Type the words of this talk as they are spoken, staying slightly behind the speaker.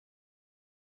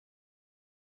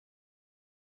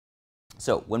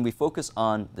So when we focus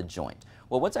on the joint,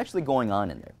 well, what's actually going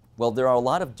on in there? Well, there are a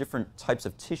lot of different types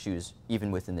of tissues even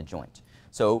within the joint.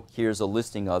 So here's a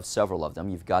listing of several of them.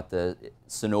 You've got the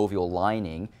synovial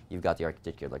lining, you've got the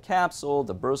articular capsule,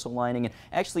 the bursal lining, and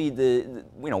actually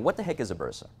what the heck is a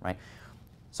bursa, right?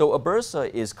 So a bursa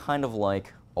is kind of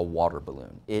like a water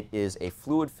balloon. It is a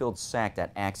fluid-filled sac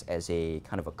that acts as a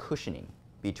kind of a cushioning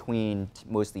between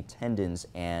mostly tendons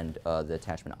and the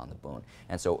attachment on the bone.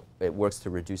 And so it works to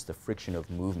reduce the friction of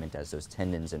movement as those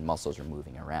tendons and muscles are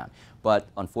moving around. But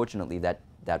unfortunately, that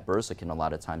bursa can a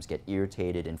lot of times get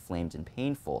irritated, inflamed, and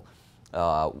painful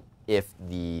if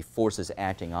the forces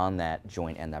acting on that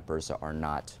joint and that bursa are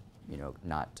not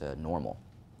normal.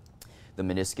 The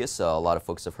meniscus, a lot of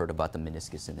folks have heard about the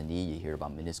meniscus in the knee. You hear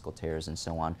about meniscal tears and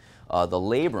so on. The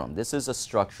labrum, this is a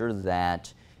structure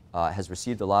that has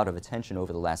received a lot of attention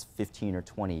over the last 15 or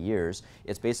 20 years.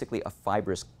 It's basically a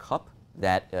fibrous cup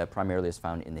that primarily is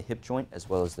found in the hip joint as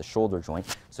well as the shoulder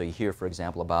joint. So you hear, for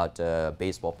example, about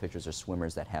baseball pitchers or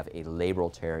swimmers that have a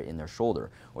labral tear in their shoulder,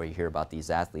 or you hear about these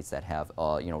athletes that have,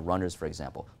 runners, for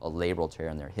example, a labral tear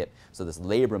in their hip. So this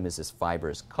labrum is this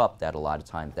fibrous cup that a lot of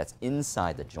times that's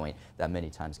inside the joint that many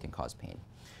times can cause pain.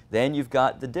 Then you've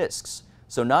got the discs.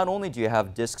 So not only do you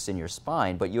have discs in your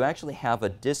spine, but you actually have a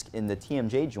disc in the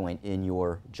TMJ joint in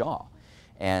your jaw.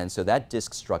 And so that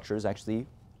disc structure is actually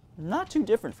not too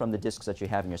different from the discs that you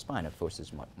have in your spine. Of course,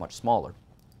 it's much smaller.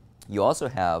 You also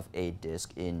have a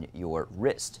disc in your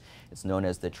wrist. It's known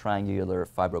as the triangular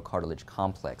fibrocartilage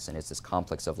complex, and it's this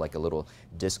complex of like a little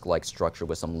disc-like structure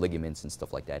with some ligaments and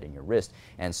stuff like that in your wrist.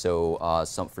 And so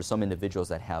for some individuals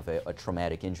that have a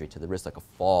traumatic injury to the wrist, like a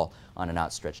fall on an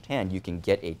outstretched hand, you can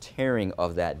get a tearing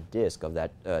of that disc, of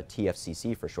that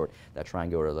TFCC for short, that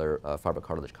triangular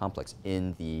fibrocartilage complex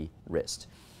in the wrist.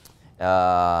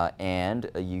 And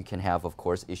you can have, of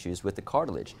course, issues with the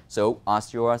cartilage. So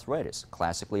osteoarthritis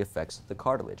classically affects the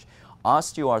cartilage.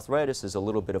 Osteoarthritis is a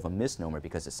little bit of a misnomer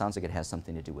because it sounds like it has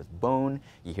something to do with bone.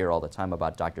 You hear all the time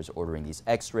about doctors ordering these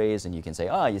x-rays, and you can say,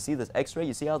 you see this x-ray,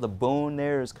 you see how the bone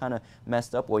there is kind of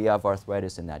messed up? Well, you have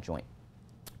arthritis in that joint.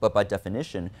 But by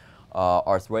definition,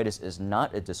 arthritis is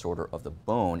not a disorder of the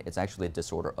bone, it's actually a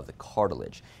disorder of the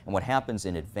cartilage. And what happens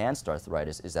in advanced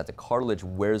arthritis is that the cartilage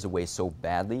wears away so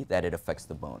badly that it affects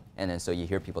the bone. And then so you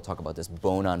hear people talk about this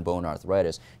bone-on-bone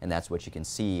arthritis, and that's what you can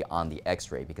see on the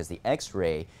x-ray, because the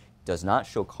x-ray does not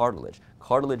show cartilage.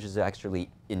 Cartilage is actually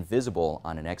invisible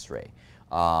on an x-ray.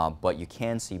 But you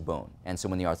can see bone. And so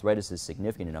when the arthritis is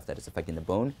significant enough that it's affecting the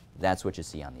bone, that's what you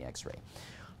see on the x-ray.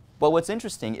 But what's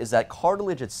interesting is that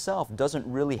cartilage itself doesn't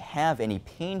really have any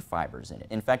pain fibers in it.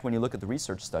 In fact, when you look at the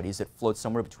research studies, it floats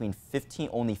somewhere between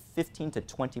only 15 to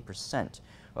 20%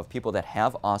 of people that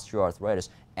have osteoarthritis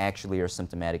actually are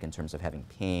symptomatic in terms of having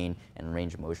pain and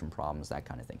range of motion problems, that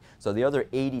kind of thing. So the other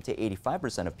 80 to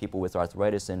 85% of people with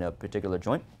arthritis in a particular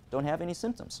joint don't have any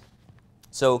symptoms.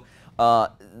 So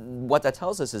what that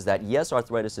tells us is that, yes,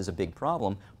 arthritis is a big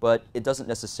problem, but it doesn't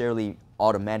necessarily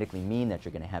automatically mean that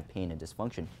you're going to have pain and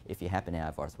dysfunction if you happen to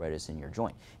have arthritis in your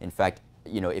joint. In fact,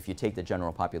 if you take the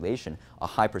general population, a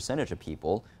high percentage of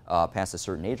people past a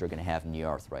certain age are going to have knee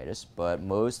arthritis, but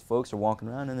most folks are walking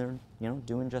around and they're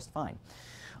doing just fine.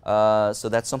 So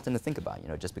that's something to think about.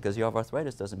 Just because you have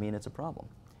arthritis doesn't mean it's a problem.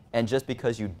 And just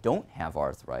because you don't have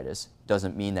arthritis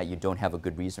doesn't mean that you don't have a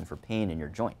good reason for pain in your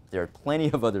joint. There are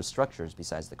plenty of other structures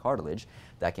besides the cartilage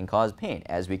that can cause pain,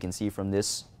 as we can see from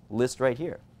this list right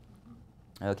here.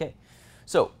 Okay,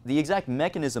 so the exact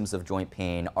mechanisms of joint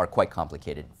pain are quite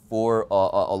complicated for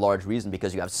a large reason,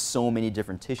 because you have so many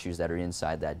different tissues that are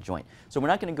inside that joint. So we're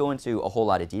not going to go into a whole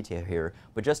lot of detail here,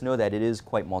 but just know that it is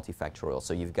quite multifactorial.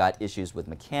 So you've got issues with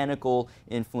mechanical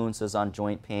influences on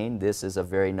joint pain. This is a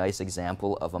very nice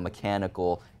example of a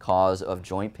mechanical cause of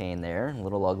joint pain there, a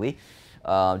little ugly.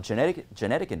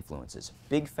 Genetic influences,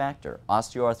 big factor.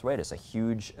 Osteoarthritis,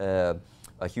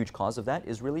 a huge cause of that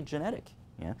is really genetic.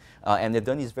 Yeah? And they've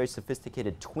done these very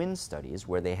sophisticated twin studies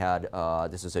where they had,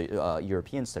 this is a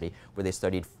European study, where they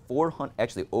studied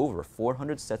over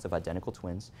 400 sets of identical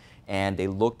twins, and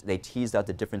they teased out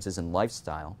the differences in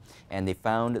lifestyle, and they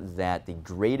found that the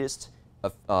greatest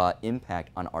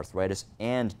impact on arthritis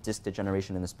and disc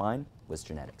degeneration in the spine was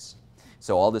genetics.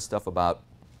 So all this stuff about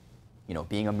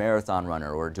being a marathon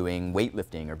runner or doing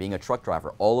weightlifting or being a truck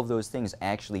driver, all of those things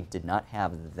actually did not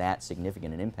have that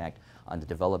significant an impact on the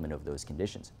development of those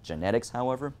conditions. Genetics,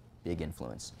 however, big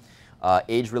influence.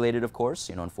 Age-related, of course,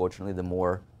 unfortunately, the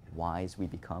more wise we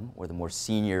become or the more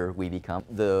senior we become,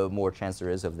 the more chance there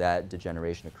is of that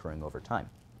degeneration occurring over time.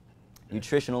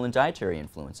 Nutritional and dietary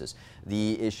influences,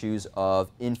 the issues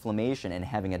of inflammation and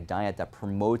having a diet that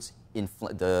promotes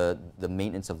the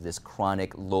maintenance of this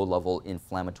chronic low-level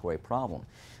inflammatory problem.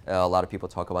 A lot of people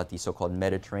talk about the so-called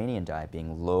Mediterranean diet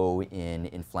being low in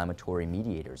inflammatory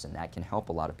mediators, and that can help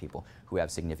a lot of people who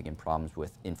have significant problems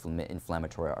with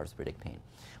inflammatory arthritic pain.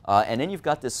 And then you've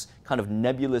got this kind of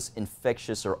nebulous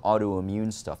infectious or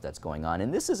autoimmune stuff that's going on.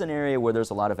 And this is an area where there's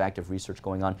a lot of active research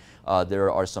going on.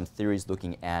 There are some theories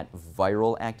looking at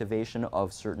viral activation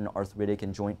of certain arthritic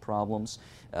and joint problems,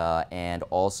 and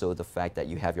also the fact that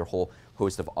you have your whole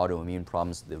host of autoimmune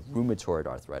problems, the rheumatoid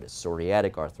arthritis,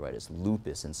 psoriatic arthritis,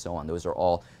 lupus, and so on. Those are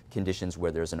all conditions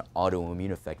where there's an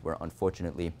autoimmune effect where,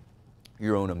 unfortunately,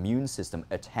 your own immune system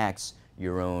attacks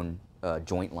your own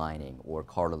joint lining or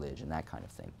cartilage and that kind of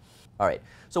thing. All right,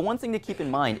 so one thing to keep in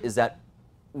mind is that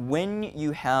when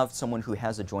you have someone who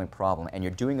has a joint problem and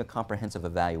you're doing a comprehensive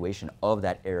evaluation of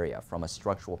that area from a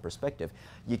structural perspective,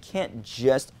 you can't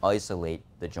just isolate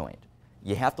the joint.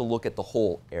 You have to look at the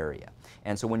whole area.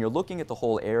 And so when you're looking at the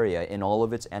whole area in all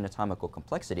of its anatomical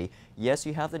complexity, yes,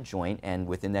 you have the joint, and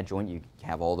within that joint you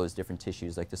have all those different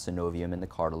tissues like the synovium and the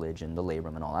cartilage and the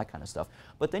labrum and all that kind of stuff.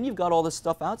 But then you've got all this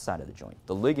stuff outside of the joint,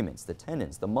 the ligaments, the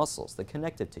tendons, the muscles, the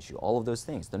connective tissue, all of those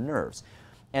things, the nerves.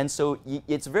 And so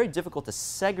it's very difficult to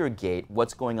segregate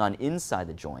what's going on inside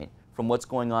the joint from what's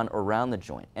going on around the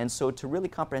joint. And so to really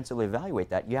comprehensively evaluate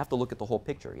that, you have to look at the whole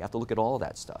picture. You have to look at all of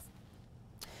that stuff.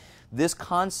 This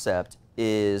concept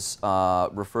is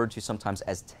referred to sometimes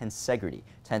as tensegrity.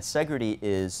 Tensegrity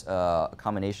is a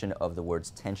combination of the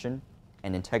words tension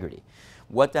and integrity.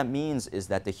 What that means is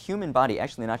that the human body,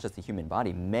 actually not just the human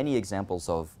body, many examples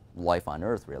of life on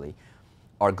Earth really,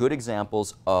 are good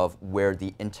examples of where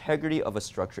the integrity of a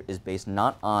structure is based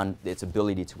not on its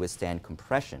ability to withstand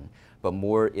compression, but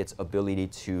more its ability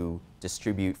to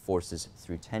distribute forces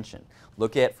through tension.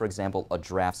 Look at, for example, a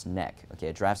giraffe's neck. Okay,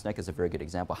 a giraffe's neck is a very good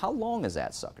example. How long is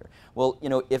that sucker? Well, you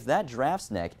know, if that giraffe's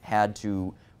neck had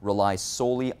to rely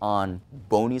solely on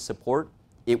bony support,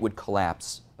 it would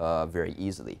collapse very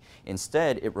easily.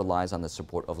 Instead, it relies on the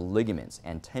support of ligaments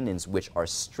and tendons, which are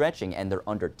stretching and they're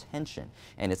under tension.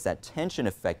 And it's that tension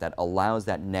effect that allows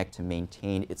that neck to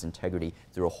maintain its integrity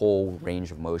through a whole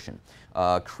range of motion.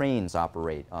 Cranes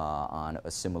operate on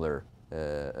a similar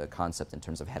concept in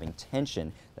terms of having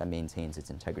tension that maintains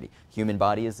its integrity. Human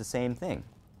body is the same thing.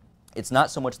 It's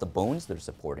not so much the bones that are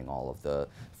supporting all of the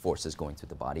forces going through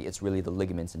the body, it's really the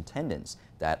ligaments and tendons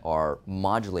that are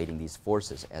modulating these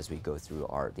forces as we go through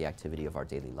the activity of our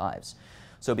daily lives.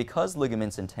 So because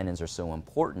ligaments and tendons are so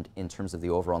important in terms of the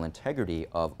overall integrity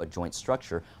of a joint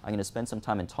structure, I'm going to spend some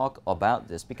time and talk about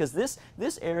this because this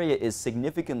area is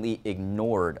significantly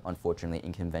ignored, unfortunately,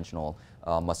 in conventional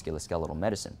musculoskeletal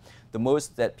medicine. The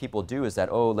most that people do is that,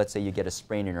 oh, let's say you get a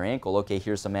sprain in your ankle, okay,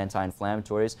 here's some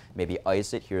anti-inflammatories, maybe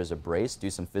ice it, here's a brace,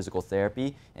 do some physical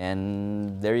therapy,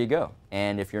 and there you go.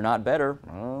 And if you're not better,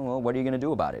 well, what are you going to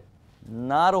do about it?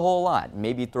 Not a whole lot.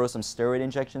 Maybe throw some steroid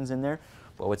injections in there.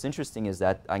 But what's interesting is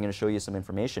that I'm going to show you some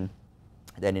information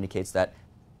that indicates that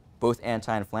both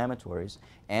anti-inflammatories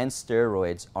and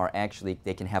steroids are actually,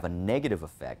 they can have a negative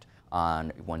effect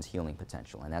on one's healing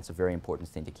potential, and that's a very important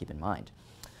thing to keep in mind.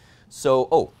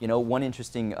 So, you know, one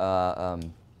interesting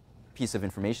piece of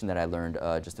information that I learned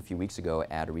just a few weeks ago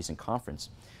at a recent conference.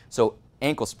 So,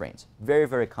 ankle sprains, very,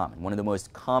 very common. One of the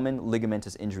most common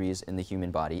ligamentous injuries in the human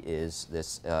body is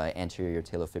this anterior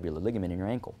talofibular ligament in your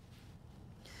ankle.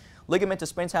 Ligamentous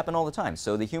sprains happen all the time,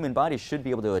 so the human body should be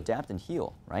able to adapt and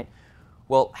heal, right?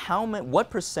 Well, what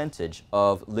percentage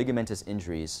of ligamentous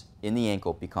injuries in the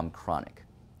ankle become chronic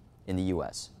in the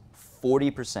US?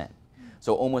 40%.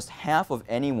 So almost half of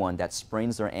anyone that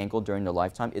sprains their ankle during their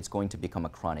lifetime, it's going to become a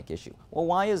chronic issue. Well,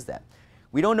 why is that?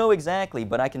 We don't know exactly,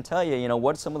 but I can tell you, you know,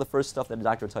 what's some of the first stuff that a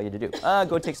doctor will tell you to do?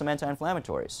 Go take some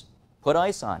anti-inflammatories. Put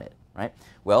ice on it, right?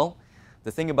 Well,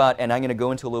 the thing about, and I'm going to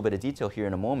go into a little bit of detail here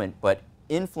in a moment, but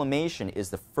inflammation is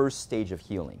the first stage of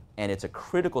healing, and it's a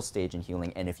critical stage in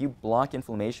healing, and if you block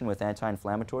inflammation with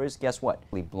anti-inflammatories, guess what?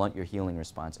 You blunt your healing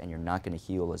response, and you're not going to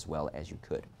heal as well as you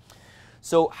could.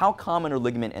 So how common are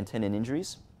ligament and tendon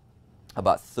injuries?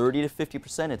 About 30 to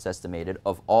 50%, it's estimated,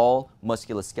 of all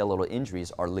musculoskeletal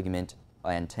injuries are ligament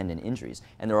and tendon injuries,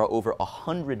 and there are over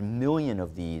 100 million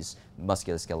of these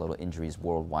musculoskeletal injuries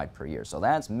worldwide per year. So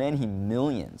that's many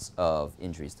millions of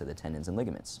injuries to the tendons and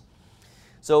ligaments.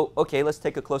 So, okay, let's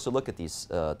take a closer look at these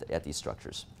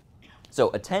structures.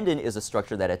 So a tendon is a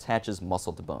structure that attaches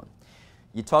muscle to bone.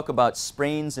 you talk about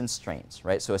sprains and strains,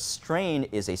 right? So a strain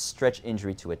is a stretch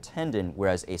injury to a tendon,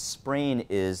 whereas a sprain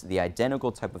is the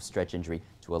identical type of stretch injury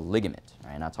to a ligament,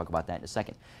 right? And I'll talk about that in a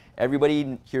second.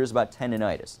 Everybody hears about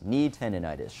tendonitis, knee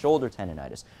tendonitis, shoulder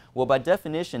tendonitis. Well, by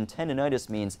definition, tendonitis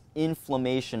means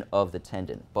inflammation of the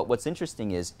tendon. But what's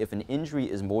interesting is if an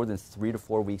injury is more than 3 to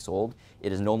 4 weeks old,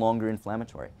 it is no longer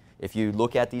inflammatory. If you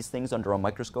look at these things under a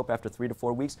microscope after 3 to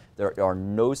 4 weeks, there are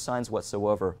no signs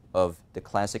whatsoever of the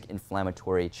classic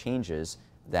inflammatory changes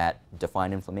that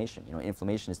define inflammation. You know,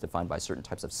 inflammation is defined by certain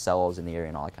types of cells in the area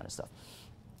and all that kind of stuff.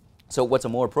 So what's a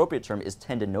more appropriate term is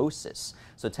tendinosis.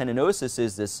 So tendinosis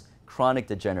is this chronic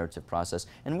degenerative process,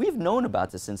 and we've known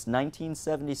about this since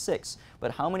 1976.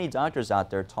 But how many doctors out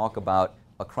there talk about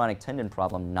a chronic tendon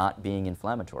problem not being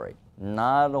inflammatory?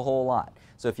 Not a whole lot.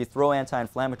 So if you throw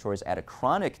anti-inflammatories at a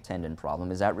chronic tendon problem,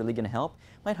 is that really going to help?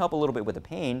 Might help a little bit with the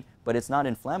pain, but it's not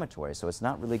inflammatory, so it's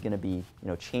not really going to be,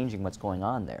 changing what's going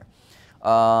on there.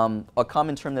 A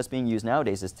common term that's being used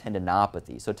nowadays is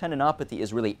tendinopathy. So tendinopathy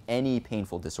is really any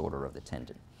painful disorder of the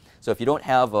tendon. So if you don't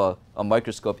have a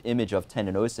microscope image of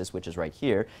tendinosis, which is right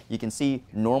here, you can see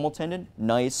normal tendon,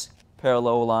 nice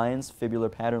parallel lines,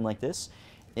 fibular pattern like this.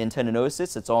 In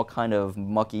tendinosis, it's all kind of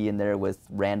mucky in there with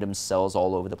random cells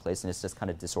all over the place, and it's just kind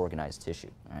of disorganized tissue.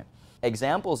 All right.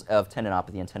 Examples of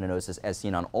tendinopathy and tendinosis as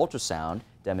seen on ultrasound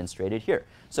demonstrated here.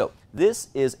 So this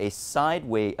is a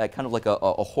sideways, kind of like a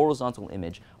horizontal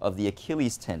image of the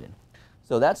Achilles tendon.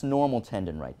 So that's normal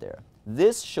tendon right there.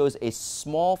 This shows a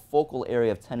small focal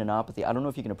area of tendinopathy. I don't know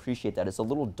if you can appreciate that. It's a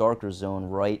little darker zone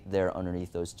right there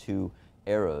underneath those two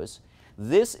arrows.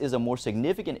 This is a more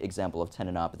significant example of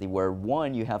tendinopathy where,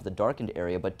 one, you have the darkened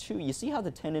area, but two, you see how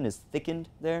the tendon is thickened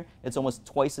there? It's almost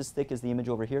twice as thick as the image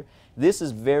over here. This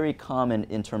is very common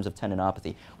in terms of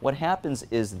tendinopathy. What happens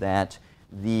is that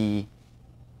the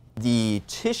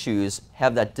tissues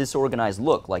have that disorganized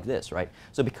look like this, right?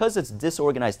 So because it's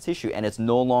disorganized tissue and it's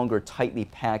no longer tightly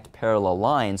packed parallel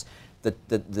lines,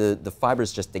 the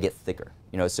fibers they get thicker.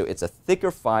 So it's a thicker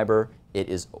fiber. It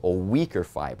is a weaker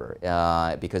fiber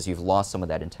because you've lost some of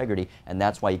that integrity, and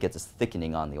that's why you get this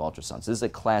thickening on the ultrasounds. This is a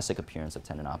classic appearance of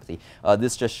tendinopathy.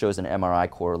 This just shows an MRI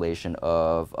correlation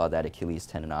of that Achilles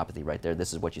tendinopathy right there.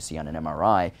 This is what you see on an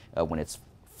MRI when it's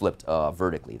flipped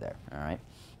vertically there, all right?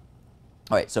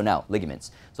 All right, so now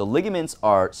ligaments. So ligaments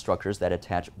are structures that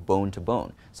attach bone to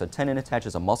bone. So tendon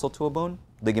attaches a muscle to a bone,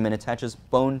 ligament attaches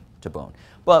bone to bone.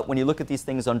 But when you look at these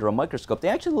things under a microscope, they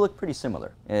actually look pretty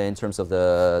similar in terms of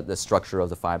the structure of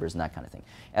the fibers and that kind of thing.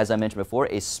 As I mentioned before,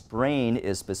 a sprain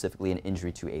is specifically an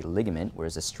injury to a ligament,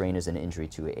 whereas a strain is an injury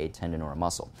to a tendon or a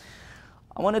muscle.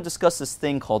 I want to discuss this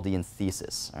thing called the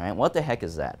enthesis. All right, what the heck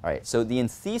is that? All right, so the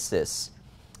enthesis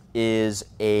is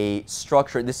a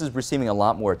structure. This is receiving a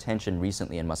lot more attention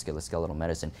recently in musculoskeletal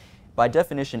medicine. By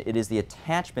definition, it is the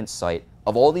attachment site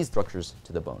of all these structures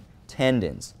to the bone.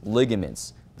 Tendons,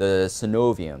 ligaments, the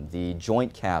synovium, the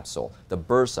joint capsule, the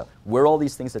bursa, where all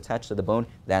these things attach to the bone,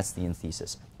 that's the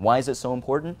enthesis. Why is it so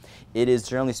important? It is,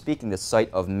 generally speaking, the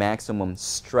site of maximum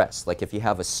stress. Like if you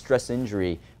have a stress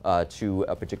injury to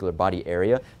a particular body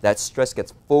area, that stress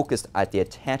gets focused at the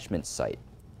attachment site,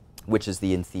 which is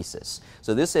the enthesis.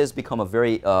 So this has become a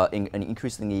very an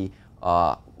increasingly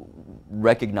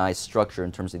recognized structure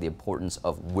in terms of the importance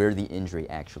of where the injury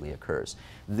actually occurs.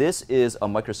 This is a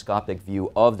microscopic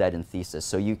view of that enthesis.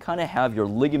 So you kind of have your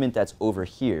ligament that's over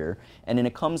here, and then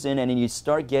it comes in and then you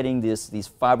start getting these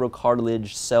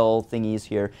fibrocartilage cell thingies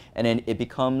here, and then it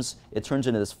turns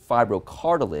into this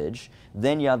fibrocartilage.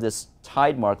 Then you have this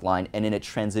tide mark line, and then it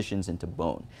transitions into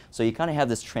bone. So you kind of have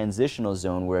this transitional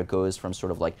zone where it goes from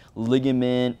sort of like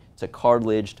ligament to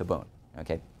cartilage to bone,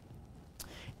 okay?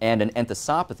 And an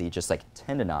enthesopathy, just like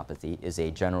tendinopathy, is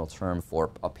a general term for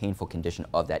a painful condition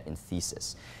of that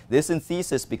enthesis. This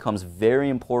enthesis becomes very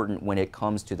important when it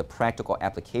comes to the practical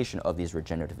application of these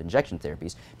regenerative injection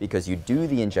therapies, because you do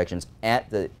the injections at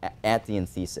the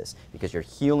enthesis, because you're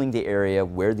healing the area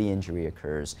where the injury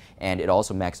occurs, and it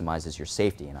also maximizes your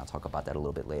safety, and I'll talk about that a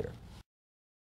little bit later.